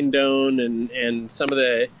 where Shane Doan and some of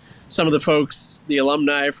the folks, the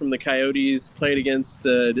alumni from the Coyotes, played against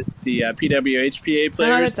the PWHPA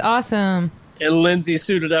players. Oh, that's awesome. And Lindsay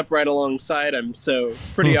suited up right alongside him. So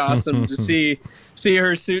pretty awesome to see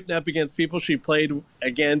her suiting up against people she played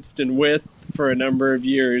against and with for a number of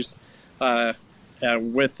years,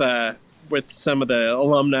 with some of the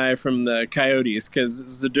alumni from the Coyotes,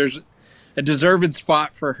 because there's a deserved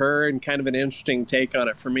spot for her and kind of an interesting take on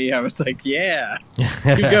it for me. I was like, yeah,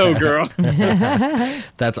 you go, girl.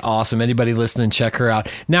 That's awesome. Anybody listening, check her out.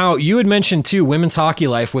 Now, you had mentioned, too, Women's Hockey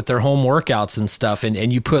Life with their home workouts and stuff,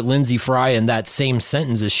 and you put Lindsay Fry in that same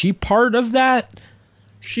sentence. Is she part of that?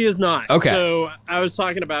 She is not. Okay. So I was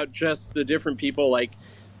talking about just the different people, like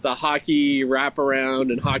the hockey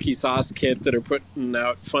wraparound and hockey sauce kit that are putting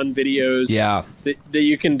out fun videos that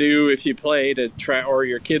you can do if you play to try, or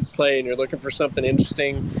your kids play and you're looking for something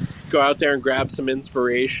interesting. Go out there and grab some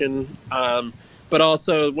inspiration. But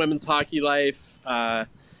also Women's Hockey Life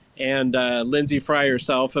and Lindsay Fry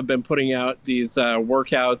herself have been putting out these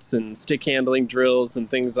workouts and stick handling drills and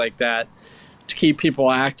things like that to keep people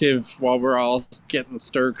active while we're all getting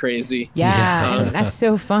stir crazy. Yeah, that's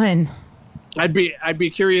so fun. I'd be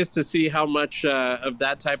curious to see how much of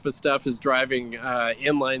that type of stuff is driving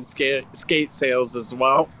inline skate sales as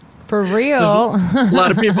well. For real. So a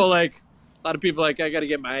lot of people like I got to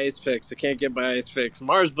get my ice fixed. I can't get my ice fixed.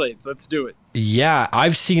 Mars blades, let's do it. Yeah,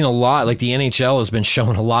 I've seen a lot. Like the NHL has been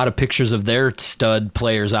showing a lot of pictures of their stud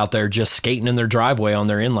players out there just skating in their driveway on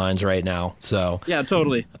their inlines right now. So yeah,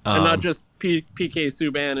 totally, and not just PK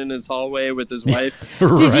Subban in his hallway with his wife.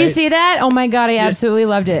 Did you see that? Oh my God, I absolutely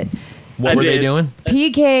loved it. What were they doing?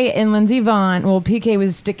 PK and Lindsey Vaughn. Well, PK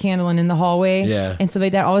was stick handling in the hallway. Yeah. And stuff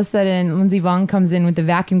like that. All of a sudden, Lindsey Vaughn comes in with the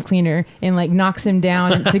vacuum cleaner and like knocks him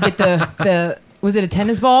down to get the was it a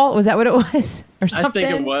tennis ball? Was that what it was? Or something?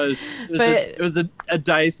 I think it was. It was a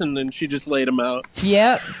Dyson, and she just laid him out.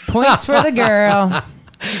 Yep. Points for the girl.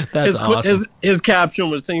 That's awesome. His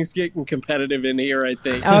caption was, "Things getting competitive in here," I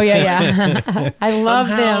think. Oh, yeah. I love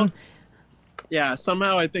them. Yeah,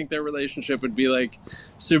 somehow I think their relationship would be like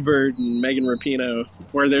Sue Bird and Megan Rapinoe,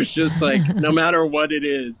 where there's just like, no matter what it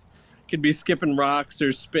is, could be skipping rocks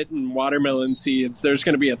or spitting watermelon seeds. There's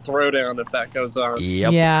going to be a throwdown if that goes on.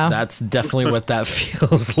 Yep. Yeah. That's definitely what that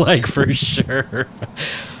feels like for sure.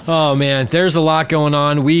 Oh man, there's a lot going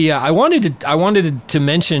on. I wanted to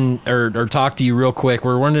mention or talk to you real quick.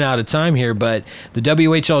 We're running out of time here, but the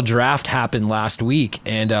WHL draft happened last week,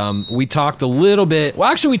 and we talked a little bit.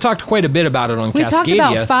 Well, actually, we talked quite a bit about it on Cascadia. We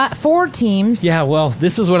talked about 4 teams. Yeah, well,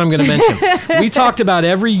 this is what I'm going to mention. We talked about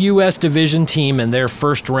every U.S. division team and their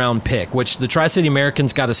first round pick, which the Tri-City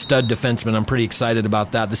Americans got a stud defenseman. I'm pretty excited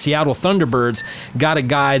about that. The Seattle Thunderbirds got a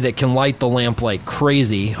guy that can light the lamp like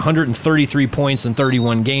crazy. 133 points in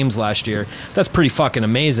 31 games last year. That's pretty fucking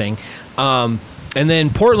amazing. And then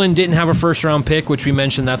Portland didn't have a first-round pick, which we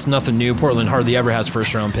mentioned. That's nothing new. Portland hardly ever has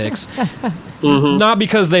first-round picks. Not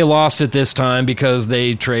because they lost it this time, because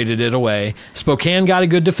they traded it away. Spokane got a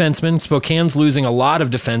good defenseman. Spokane's losing a lot of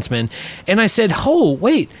defensemen. And I said, oh,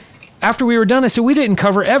 wait. After we were done, I said, we didn't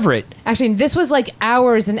cover Everett. Actually, this was like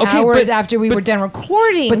hours and hours after we were done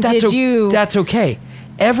recording. But that's okay.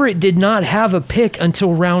 Everett did not have a pick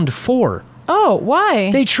until round 4. Oh,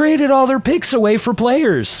 why? They traded all their picks away for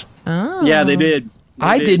players. Oh. Yeah, they did.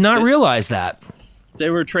 I did not realize that. They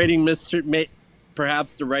were trading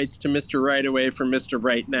perhaps the rights to Mr. Right away for Mr.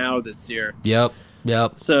 Right now this year. Yep.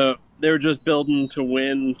 So they were just building to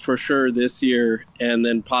win for sure this year, and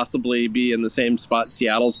then possibly be in the same spot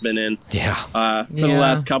Seattle's been in. Yeah. For the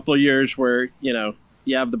last couple of years, where you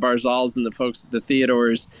have the Barzals and the folks, the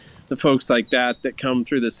Theodores, the folks like that come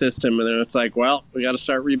through the system, and then it's like, well, we got to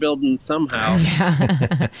start rebuilding somehow.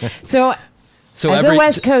 Yeah. So as a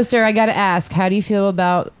West Coaster, I got to ask, how do you feel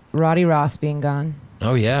about Roddy Ross being gone?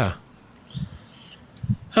 Oh yeah.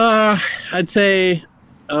 I'd say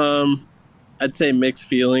mixed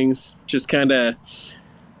feelings. Just kind of,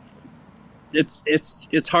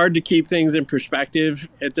 it's hard to keep things in perspective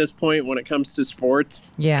at this point when it comes to sports.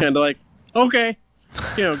 Yeah. It's kind of like, okay.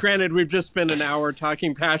 Granted, we've just spent an hour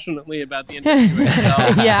talking passionately about the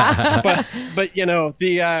NWHL. Yeah. But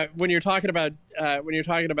the when you're talking about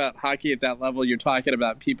hockey at that level, you're talking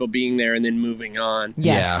about people being there and then moving on. Yes.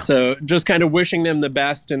 Yeah. So just kind of wishing them the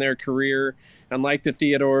best in their career. And like the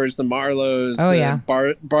Theodores, the Marlows,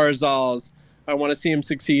 Barzals, I want to see them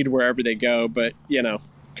succeed wherever they go. But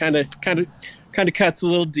kind of cuts a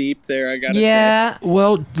little deep there, I gotta say.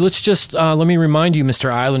 Well, let's just let me remind you, Mr.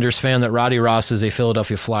 Islanders fan, that Roddy Ross is a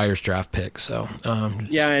Philadelphia Flyers draft pick. So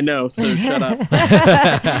yeah, I know. So shut up.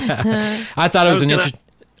 I thought it was an interesting.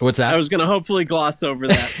 What's that? I was going to hopefully gloss over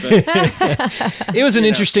that. But, it was an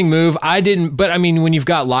interesting move. I didn't, but I mean, when you've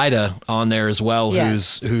got Lyda on there as well, Yeah.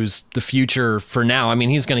 who's the future for now. I mean,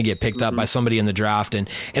 he's going to get picked up by somebody in the draft, and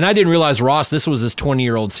I didn't realize Ross. This was his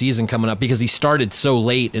 20-year-old season coming up because he started so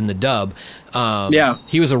late in the dub.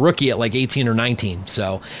 He was a rookie at like 18 or 19.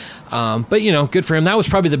 So. But good for him. That was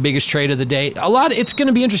probably the biggest trade of the day. It's going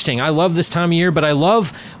to be interesting. I love this time of year, but I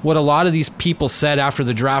love what a lot of these people said after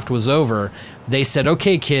the draft was over. They said,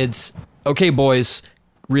 okay, kids, okay, boys,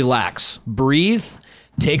 relax, breathe,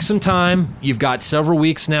 take some time. You've got several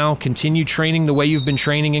weeks now. Continue training the way you've been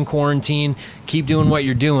training in quarantine. Keep doing what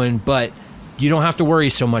you're doing, but you don't have to worry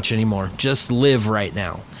so much anymore. Just live right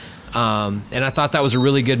now. And I thought that was a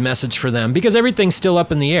really good message for them because everything's still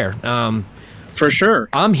up in the air. For sure.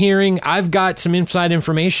 I've got some inside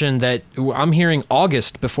information that I'm hearing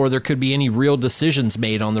August before there could be any real decisions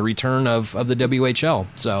made on the return of the WHL.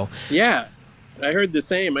 So yeah, I heard the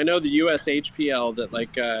same. I know the USHPL that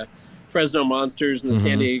like Fresno Monsters and the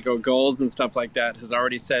San Diego Gulls and stuff like that has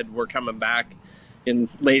already said we're coming back in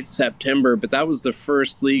late September, but that was the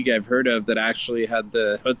first league I've heard of that actually had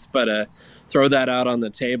the chutzpah to throw that out on the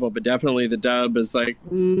table. But definitely the Dub is like,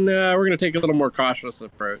 no, we're going to take a little more cautious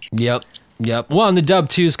approach. Yep. Well, and the Dub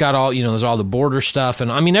two's got all, there's all the border stuff,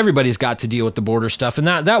 and I mean everybody's got to deal with the border stuff, and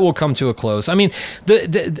that will come to a close. I mean,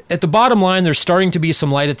 at the bottom line, there's starting to be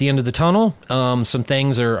some light at the end of the tunnel. Some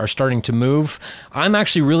things are starting to move. I'm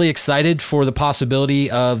actually really excited for the possibility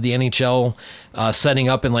of the NHL setting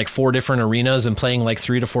up in like 4 different arenas and playing like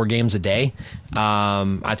 3 to 4 games a day.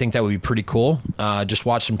 I think that would be pretty cool. Just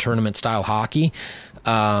watch some tournament style hockey,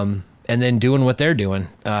 and then doing what they're doing.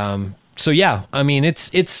 So yeah, I mean,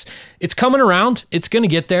 it's coming around. It's going to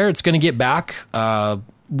get there. It's going to get back.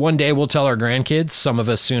 One day we'll tell our grandkids, some of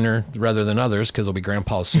us sooner rather than others, because they'll be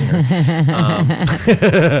grandpas sooner.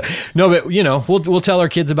 No, but we'll tell our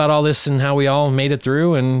kids about all this and how we all made it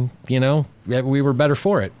through, and we were better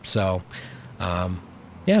for it. So,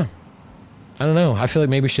 yeah. I don't know. I feel like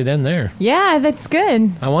maybe we should end there. Yeah, that's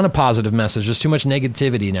good. I want a positive message. There's too much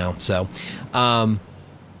negativity now. So,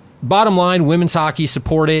 bottom line, women's hockey,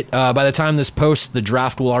 support it. By the time this posts, the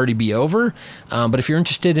draft will already be over. But if you're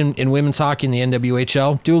interested in women's hockey in the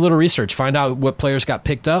NWHL, do a little research. Find out what players got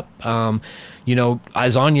picked up.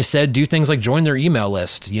 As Anya said, do things like join their email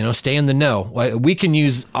list. Stay in the know. We can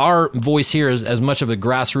use our voice here as much of the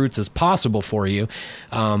grassroots as possible for you.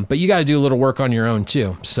 But you got to do a little work on your own,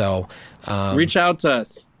 too. So reach out to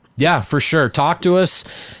us. Yeah, for sure. Talk to us.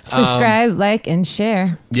 Subscribe, like, and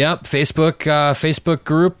share. Yep. Facebook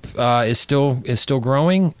group is still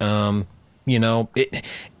growing.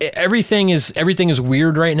 Everything is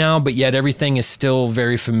weird right now, but yet everything is still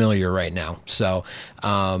very familiar right now. So,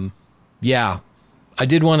 yeah, I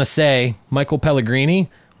did want to say Michael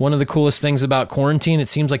Pellegrini. One of the coolest things about quarantine, it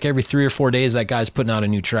seems like every 3 or 4 days that guy's putting out a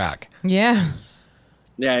new track. Yeah.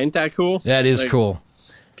 Yeah, ain't that cool? That is cool.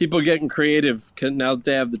 People getting creative now that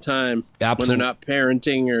they have the time. Absolutely. When they're not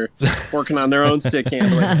parenting or working on their own stick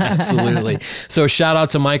handling. Absolutely. So shout out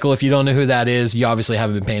to Michael. If you don't know who that is, you obviously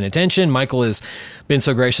haven't been paying attention. Michael has been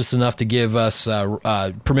so gracious enough to give us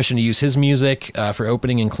permission to use his music for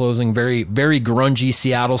opening and closing. Very, very grungy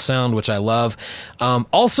Seattle sound, which I love.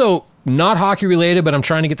 Also, not hockey related, but I'm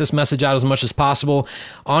trying to get this message out as much as possible.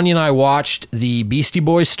 Anya and I watched the Beastie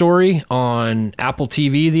Boys story on Apple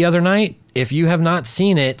TV the other night. If you have not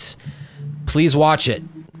seen it, please watch it.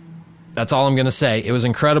 That's all I'm going to say. It was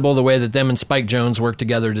incredible the way that them and Spike Jonze worked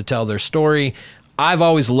together to tell their story. I've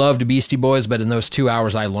always loved Beastie Boys, but in those 2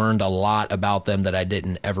 hours, I learned a lot about them that I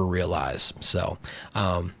didn't ever realize. So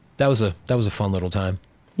that was a fun little time.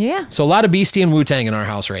 Yeah. So a lot of Beastie and Wu-Tang in our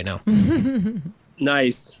house right now.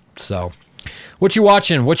 Nice. So what you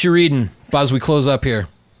watching? What you reading? As we close up here.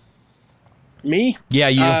 Me? Yeah,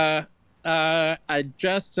 you. I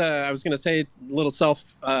was going to say a little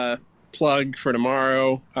self plug for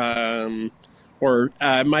tomorrow, or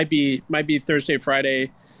might be Thursday,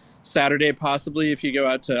 Friday, Saturday, possibly, if you go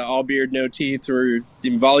out to All Beard No Teeth, or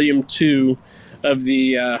in volume 2 of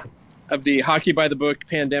the Hockey by the Book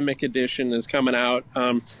Pandemic Edition is coming out.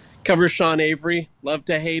 Covers Sean Avery. Love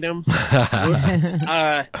to hate him.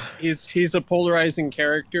 He's a polarizing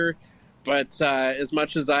character, but as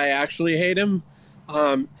much as I actually hate him,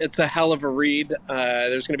 it's a hell of a read.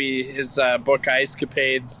 There's going to be his book Ice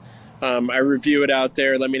Capades. I review it out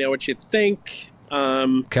there. Let me know what you think.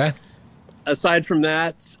 Okay. Aside from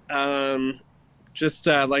that, just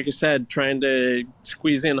like I said, trying to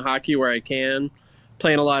squeeze in hockey where I can.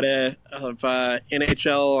 Playing a lot of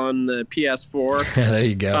NHL on the PS4. There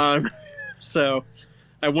you go. So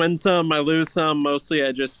I win some, I lose some. Mostly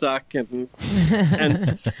I just suck and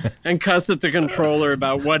cuss at the controller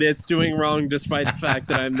about what it's doing wrong, despite the fact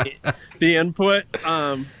that I'm the input.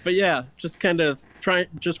 But yeah, just kind of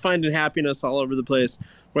finding happiness all over the place,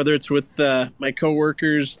 whether it's with my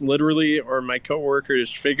coworkers literally or my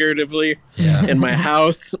coworkers figuratively in my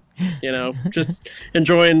house. Just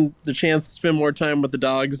enjoying the chance to spend more time with the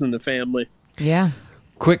dogs and the family. Yeah.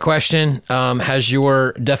 Quick question. Has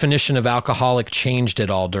your definition of alcoholic changed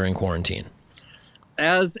at all during quarantine?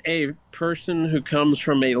 As a person who comes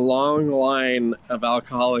from a long line of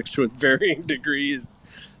alcoholics with varying degrees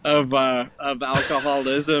of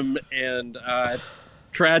alcoholism and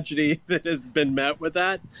tragedy that has been met with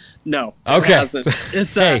that, no, it hasn't.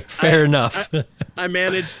 It's hey, fair enough.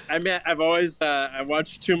 I've always I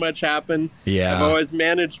watched too much happen. Yeah, I've always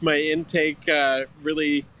managed my intake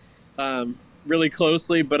really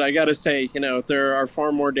closely, but I gotta say, there are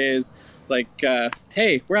far more days like,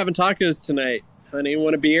 hey, we're having tacos tonight, honey,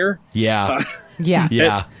 want a beer? Yeah.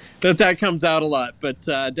 Yeah. That comes out a lot, but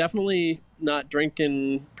definitely not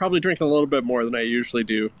drinking, probably drinking a little bit more than I usually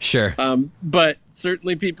do. Sure. But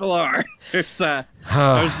certainly people are. There's I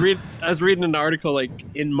was reading an article like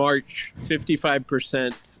in March,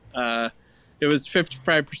 55%. It was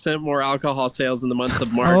 55% more alcohol sales in the month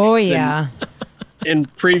of March. Oh yeah. In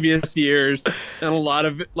previous years, and a lot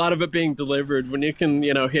of it being delivered. When you can,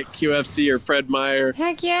 hit QFC or Fred Meyer,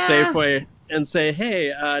 heck yeah, Safeway, and say,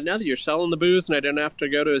 hey, now that you're selling the booze and I don't have to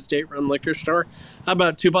go to a state-run liquor store, how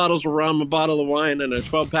about 2 bottles of rum, a bottle of wine, and a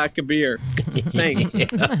 12-pack of beer? Thanks.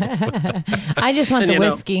 I just want the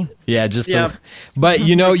whiskey. But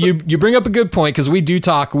you bring up a good point, because we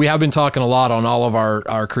have been talking a lot on all of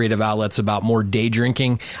our creative outlets about more day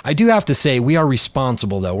drinking. I do have to say, we are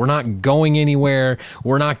responsible, though. We're not going anywhere.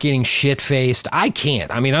 We're not getting shit-faced. I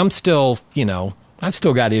can't. I mean, I'm still, I've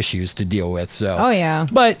still got issues to deal with. So. Oh, yeah.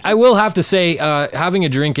 But I will have to say, having a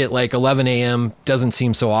drink at like 11 a.m. doesn't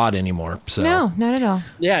seem so odd anymore. So. No, not at all.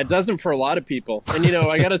 Yeah, it doesn't for a lot of people. And,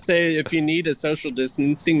 I got to say, if you need a social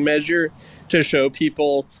distancing measure to show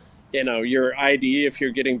people, your ID if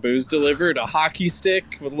you're getting booze delivered, a hockey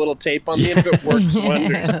stick with a little tape on the end of it works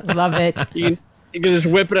wonders. Love it. You can just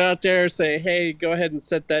whip it out there, say, hey, go ahead and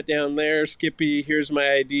set that down there. Skippy, here's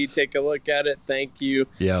my ID. Take a look at it. Thank you.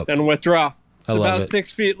 Yep. And withdraw. It's about it.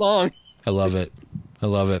 6 feet long. I love it. I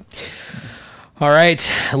love it. All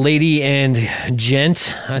right, lady and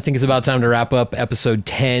gent, I think it's about time to wrap up episode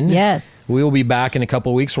 10. Yes. We will be back in a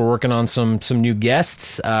couple of weeks. We're working on some new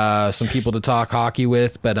guests, some people to talk hockey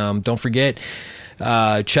with, but don't forget,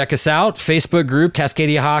 check us out. Facebook group,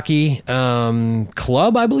 Cascadia Hockey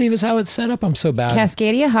Club, I believe is how it's set up. I'm so bad.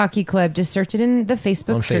 Cascadia Hockey Club. Just search it in the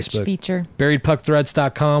Facebook search feature.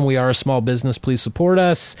 BuriedPuckThreads.com. We are a small business. Please support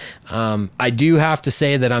us. I do have to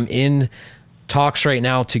say that I'm in talks right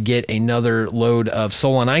now to get another load of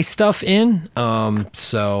Soul on Ice stuff in.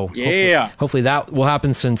 So yeah, hopefully that will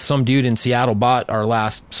happen, since some dude in Seattle bought our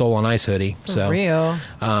last Soul on Ice hoodie. For real.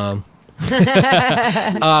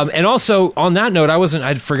 And also on that note,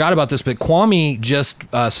 I forgot about this, but Kwame just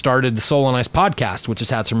started the Soul on Ice podcast, which has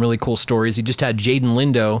had some really cool stories. He just had Jaden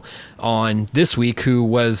Lindo on this week, who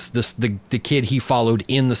was the kid he followed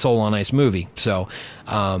in the Soul on Ice movie. So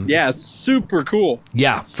yeah, super cool.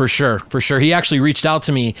 Yeah, for sure. He actually reached out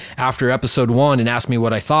to me after episode 1 and asked me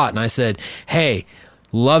what I thought, and I said, hey,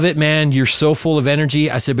 love it, man. You're so full of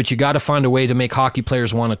energy. I said, but you got to find a way to make hockey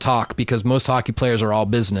players want to talk, because most hockey players are all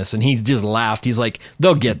business. And he just laughed. He's like,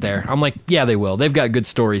 they'll get there. I'm like, yeah, they will. They've got good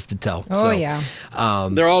stories to tell. Oh, so, yeah.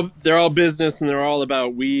 They're all business, and they're all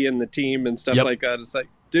about we and the team and stuff like that. It's like,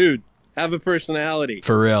 dude, have a personality.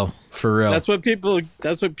 For real. That's what people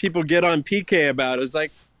get on PK about. It's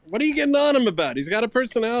like, what are you getting on him about? He's got a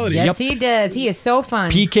personality. Yes, he does. He is so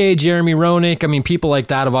fun. PK, Jeremy Roenick, I mean, people like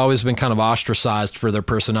that have always been kind of ostracized for their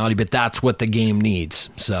personality, but that's what the game needs.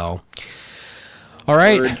 So, all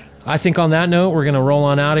right. Word. I think on that note, we're going to roll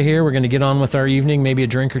on out of here. We're going to get on with our evening, maybe a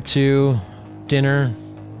drink or two, dinner,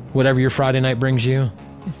 whatever your Friday night brings you.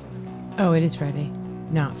 Oh, it is Friday.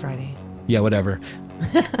 Not Friday. Yeah, whatever.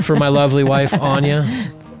 For my lovely wife, Anya.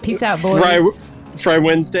 Peace out, boys. Fry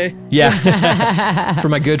Wednesday. Yeah. For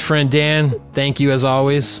my good friend Dan, thank you as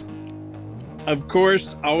always. Of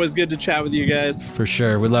course, always good to chat with you guys. For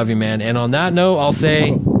sure. We love you, man. And on that note, I'll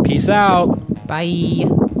say peace out. Bye.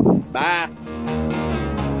 Bye.